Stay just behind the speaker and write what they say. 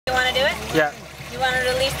want to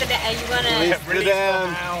release the dam. You want to Release the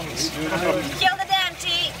dam. kill the dam,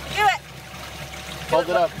 T. Do it. Hold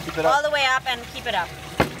it up. Keep it up. All the way up and keep it up.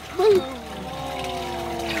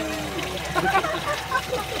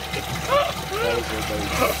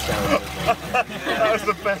 That was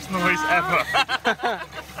the best noise ever.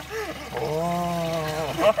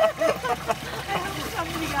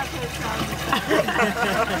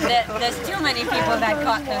 There's too many people that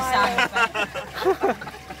got those sound effects.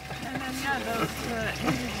 And then yeah, those.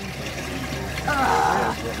 I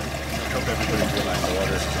hope everybody realized the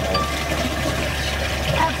water is small.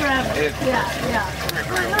 Yeah.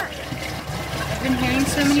 I've been hearing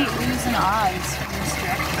so many oohs and ahs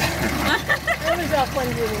from this direction.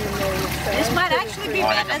 This might actually be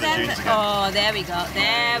better than. Oh, there we go.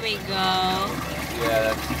 There we go.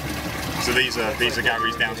 Yeah. So these are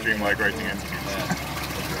Gary's downstream migrating entities.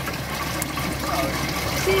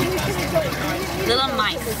 Little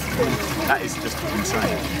mice. That is just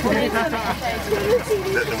insane.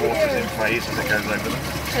 The water's in phase as it goes over them.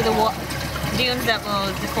 So the dunes that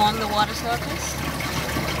will deform the water surface.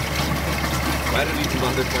 Why did you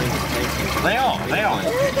bother playing the tank? They are. They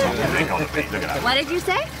got it. Look at that. What did you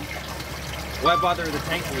say? Why bother with the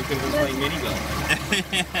tank when we could have been playing minigun?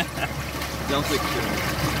 Don't click shit.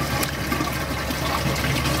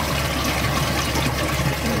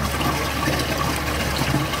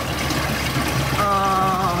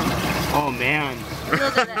 Oh man.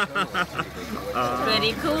 Look at that.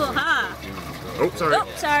 Pretty cool, huh? Oh, sorry. Oh,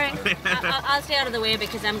 sorry. I'll stay out of the way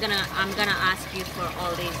because I'm gonna ask you for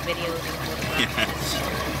all these videos and photographs,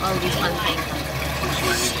 all these fun things.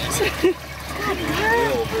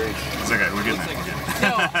 It's okay. We're good now.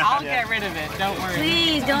 No, I'll get rid of it. Don't worry.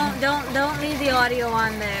 Please don't leave the audio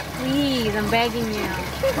on there. Please, I'm begging you.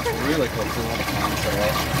 Really cool.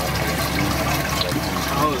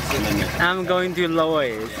 I'm going to lower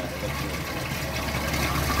it.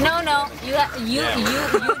 No, you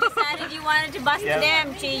decided you wanted to bust the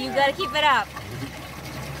dam, Chi. You gotta keep it up.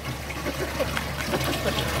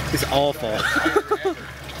 It's awful.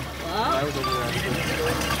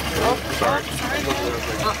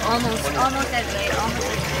 Almost that way. Almost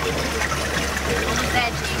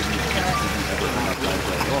that,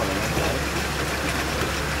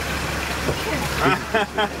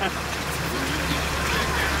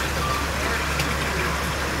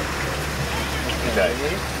 Okay.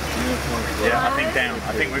 Yeah, I think down.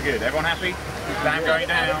 I think we're good. Everyone happy? Dam going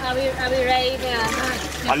down. Are we ready to...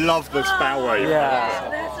 I love the spout wave. Yeah.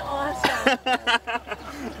 That's awesome.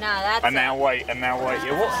 No, that's... And now wait.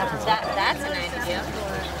 Yeah, what's happened? That's an idea.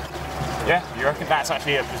 Yeah, you reckon that's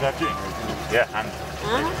actually a preserved dune? Yeah, and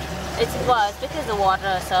It's because the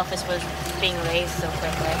water surface was being raised so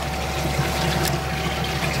quickly.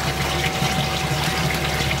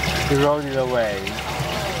 We rolled it away.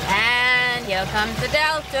 And here comes the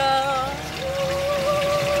delta.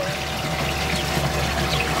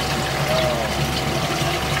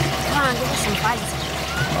 Come on, give us some fights.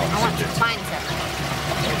 I want some fine stuff.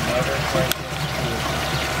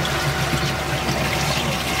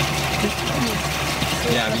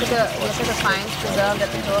 Yeah, Look at the fines preserved at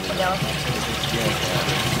the door of the delta.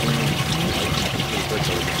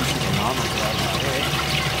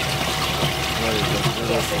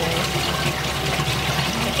 Yes, it is.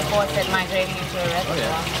 The board said migrating into a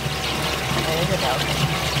reservoir. There is a delta.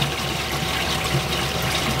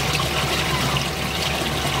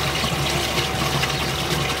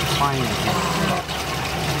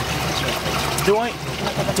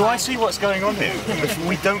 Do I see what's going on here?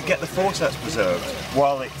 We don't get the forceps preserved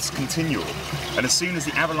while it's continual, and as soon as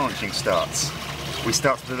the avalanching starts, we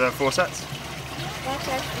start to preserve forceps.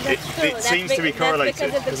 It seems to be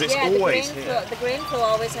correlated because it's always here. The grain flow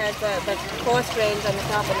always has the coarse grains on the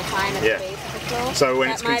top and the fine at the base of the flow. So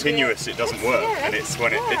when it's continuous, it doesn't work, and it's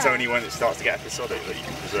only when it starts to get episodic that you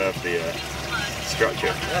can preserve the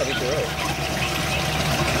structure. Yeah, I think you're right.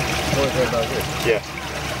 Always heard about this. Yeah.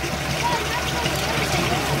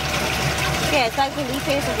 Yeah, it's like the leaf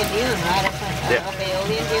phase of a dune, right? Of the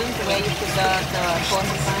Aeolian dunes, the way you preserve the coarse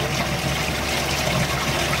and fine.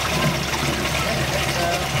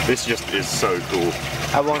 This just is so cool.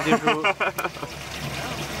 I wanted to.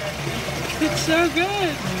 It's so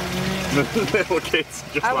good. The little kids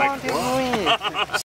just like, what?